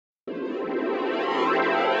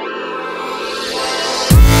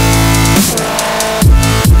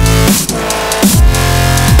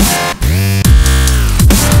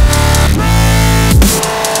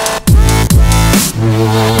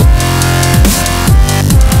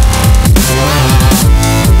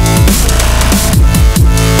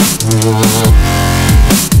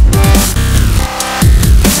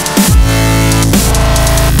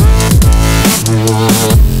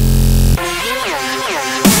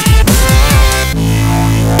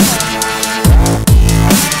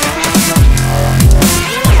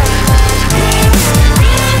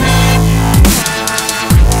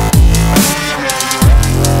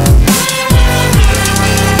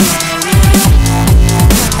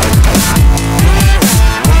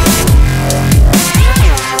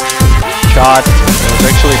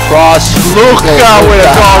Actually cross. Luca with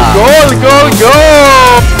a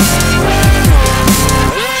goal.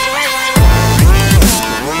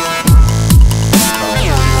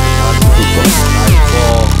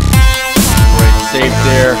 Great save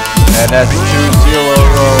there, and that's 2-0.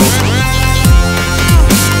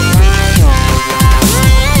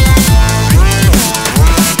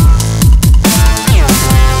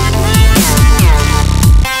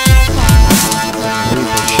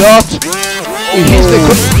 Shot. He hits the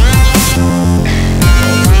good.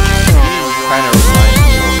 Kind of reminds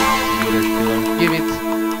me of Give it.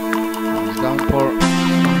 He's down for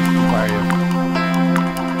Mario.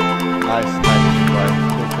 Nice by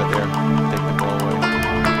Luca there. Take the ball away.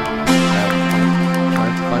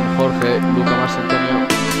 Trying to find Jorge. Luca Mastrantonio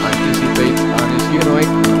anticipates and is unoh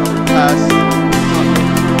pass. The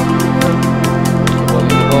ball in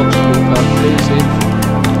the box. Luca plays it.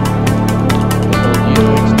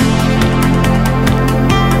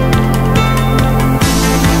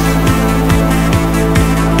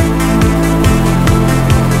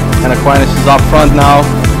 And Aquinas is up front now.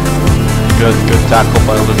 Good tackle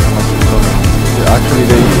by Luca Mastrantonio. Yeah, actually,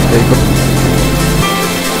 they got.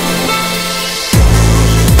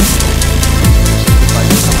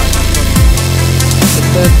 The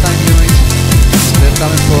third time they're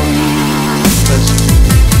coming for first.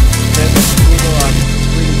 Then unoh and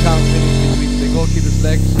really counting between the goalkeeper's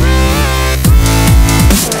legs.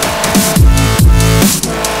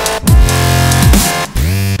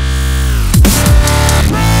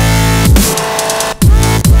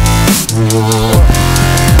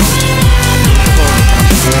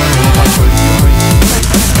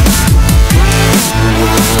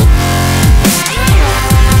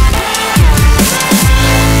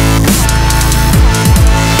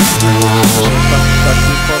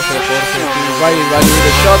 Riley with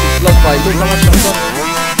a shot, it's blocked by Luca Mastrantonio.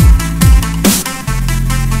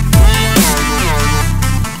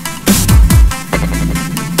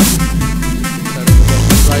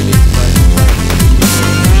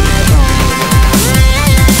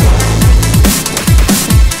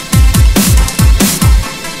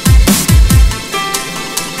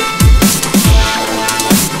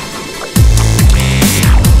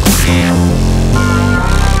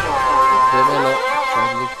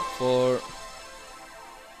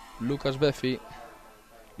 Lucas Beffi.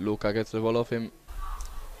 Luca gets the ball off him.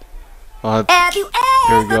 Here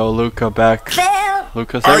we go, Luca back.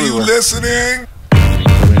 Luca's Are everywhere. you listening?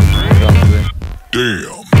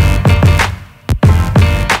 Damn.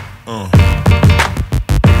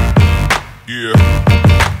 Yeah.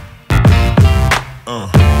 Yeah.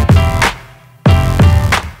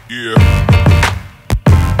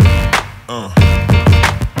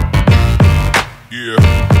 Yeah.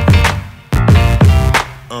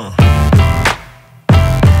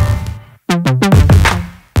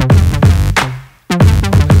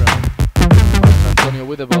 Mastrantonio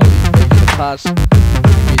with the ball, he takes the pass,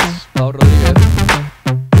 meets Paul Rodriguez.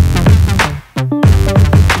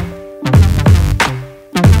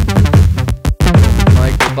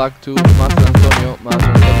 Michael back to Mastrantonio,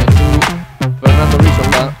 Mastrantonio to Fernando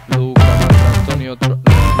Rizzola, Luca Mastrantonio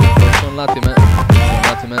Son Latime,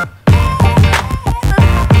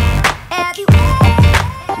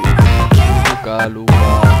 Luca,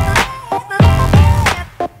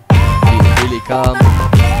 he's really calm.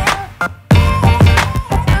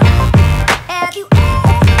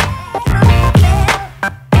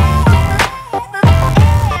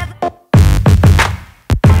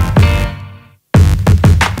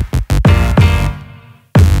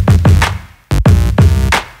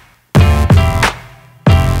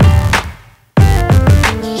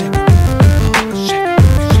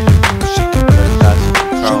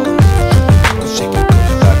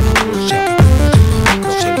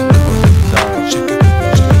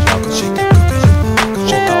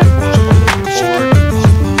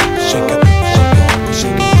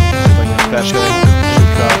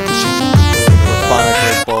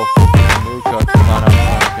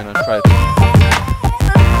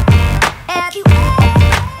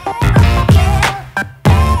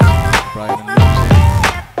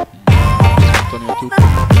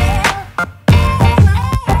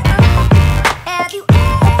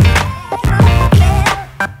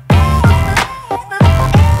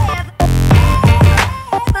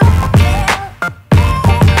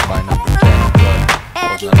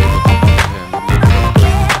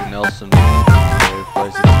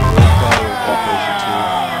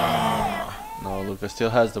 Luca still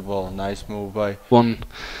has the ball. Nice move by 1-0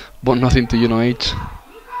 to unoh.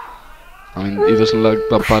 I mean, he doesn't like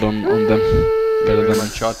that part on them. Better than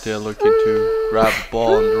Manchotti looking to grab the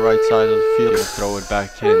ball on the right side of the field and throw it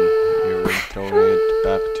back in. Here we throwing it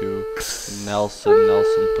back to Nelson.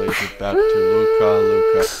 Nelson plays it back to Luca.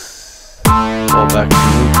 Luca. Ball back to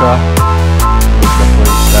Luca. Luca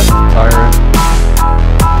plays back to Tyron.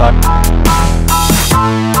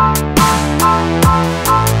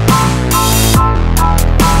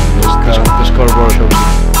 The scoreboard shows it.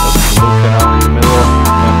 Luca now in the middle.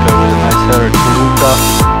 Luca with a nice header to Luca.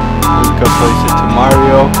 Luca plays it to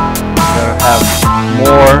Mario. We're gonna have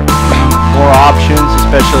more options,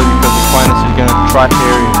 especially because Aquinas is gonna try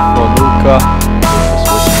carry for Luca. Luca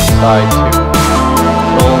switching side to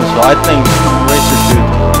Roland. So I think Racer should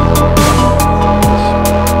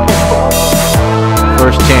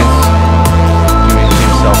first chance to make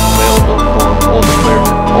himself available for all the players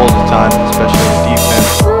all the time, especially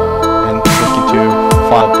defense, and looking to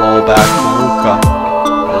find the ball back to Luca.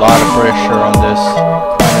 A lot of pressure on this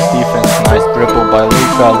Aquinas defense. Nice dribble by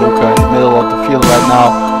Luca. Luca in the middle of the field right now,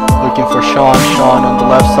 looking for Sean. Sean on the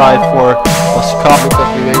left side for Oscar.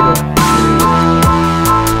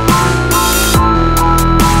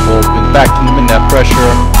 Back to the net pressure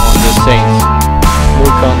on the Saints.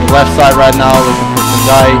 Luca on the left side right now, looking for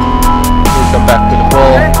Sendai. Luca back to the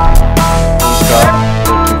ball. Luca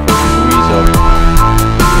looking for Ruizo.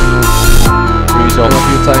 Ruizo a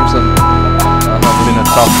few times and been a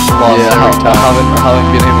tough loss every time. I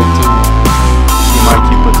haven't been able to.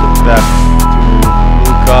 Mikey puts it back to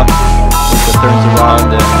Luca. Luca turns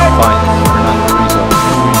around and finds Fernando Ruizo.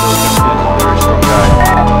 Ruizo is a very strong guy.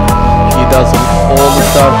 He does all the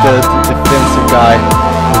stuff that the defensive guy.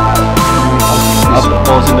 Up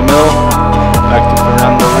balls in the middle. Back to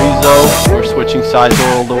Fernando Ruizo. We're switching sides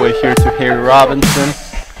all the way here to Harry Robinson.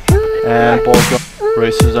 And ball go.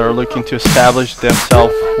 Racers are looking to establish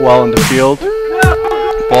themselves well in the field.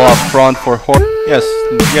 Ball up front for Jorge. Yes,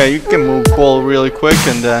 yeah, you can move ball really quick,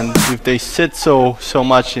 and then if they sit so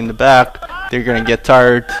much in the back, they're gonna get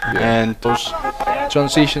tired. And those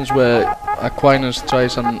transitions where Aquinas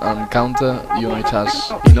tries and counter, it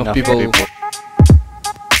has enough people.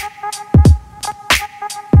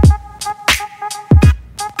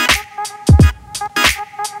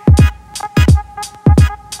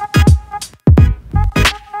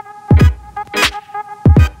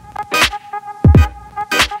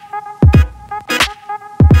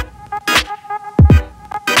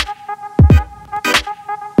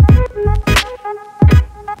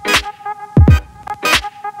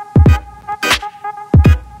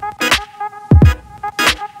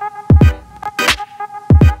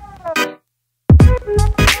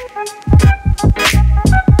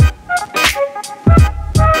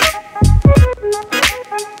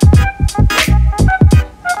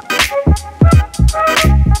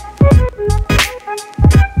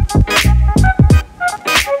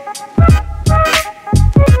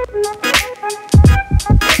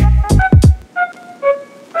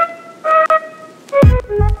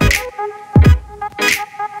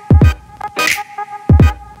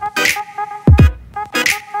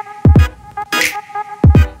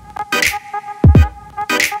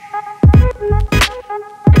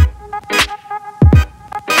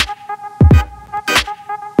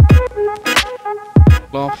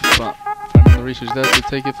 But Fernando Ruiz is there to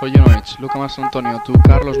take it for unoh. Luca Mastrantonio to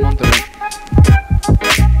Carlos Monterrey.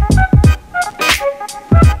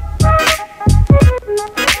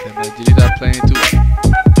 And Gilita playing it to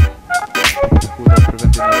who are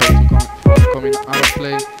preventing the ball from coming out of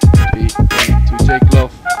play. To Jake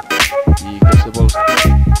Love. He gets the ball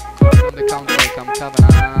coming on the counter by Cam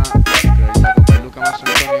Kavanagh. Great tackle by Luca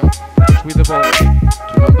Mastrantonio. With the ball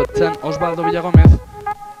to number 10 Osvaldo Villagomez.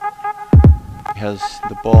 Has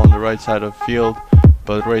the ball on the right side of the field,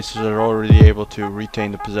 but Racers are already able to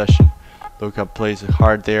retain the possession. Luca plays it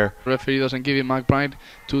hard there. Referee doesn't give it. McBride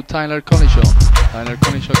to Tyler Conishaw. Tyler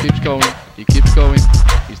Conishaw keeps going. He keeps going.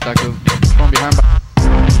 He's tackled from behind.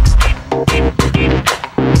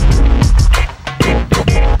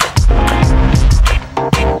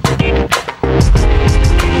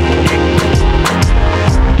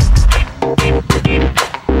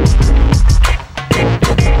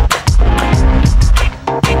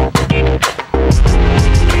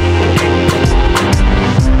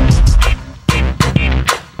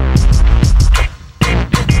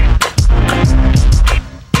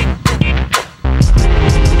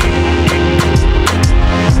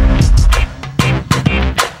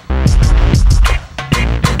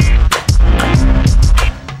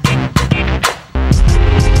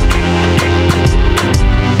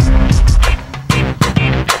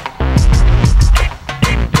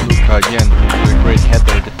 Again, with a great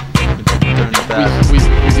header turn back with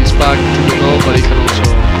his back to the goal, but he can also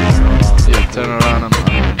turn around and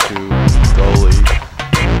to goalie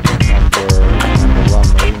number 1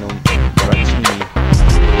 Marino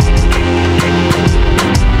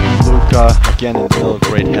again in the middle,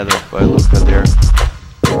 great header by Luca there. And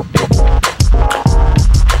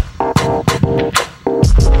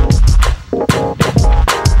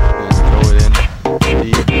throw it in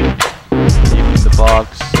deep in the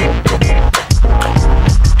box.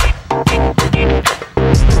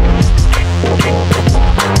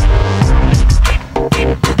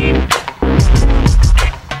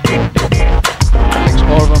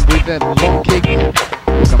 With that long kick,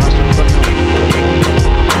 Luca Mastrantonio.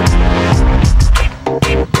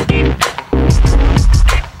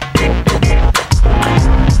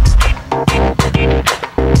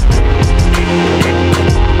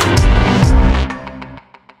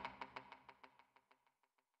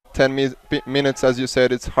 10 minutes, as you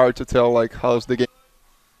said, it's hard to tell like how's the game.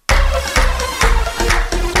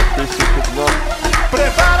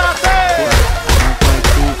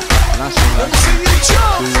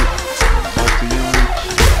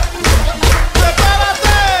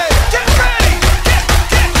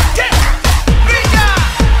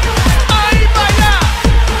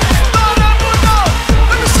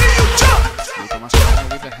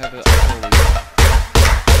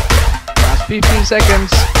 Last 15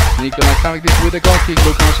 seconds. Nico Nakavik with the goal kick.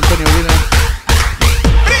 Luca Mastrantonio with it.